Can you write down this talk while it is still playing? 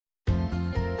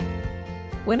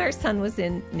When our son was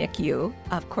in NICU,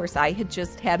 of course, I had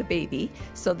just had a baby,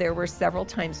 so there were several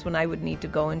times when I would need to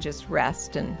go and just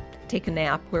rest and take a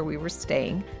nap where we were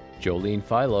staying. Jolene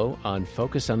Philo on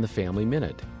Focus on the Family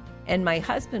Minute. And my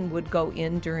husband would go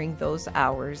in during those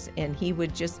hours, and he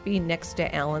would just be next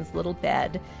to Alan's little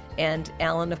bed. And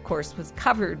Alan, of course, was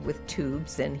covered with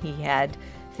tubes, and he had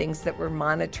things that were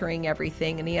monitoring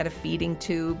everything, and he had a feeding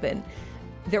tube, and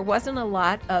there wasn't a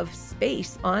lot of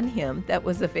space on him that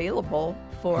was available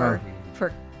for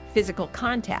physical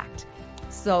contact.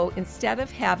 So instead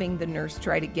of having the nurse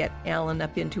try to get Alan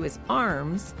up into his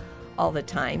arms all the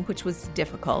time, which was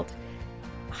difficult,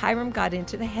 Hiram got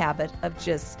into the habit of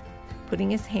just putting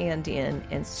his hand in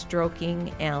and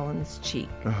stroking Alan's cheek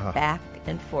back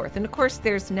and forth. And of course,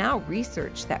 there's now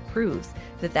research that proves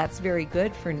that that's very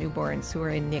good for newborns who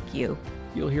are in NICU.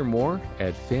 You'll hear more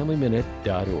at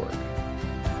FamilyMinute.org.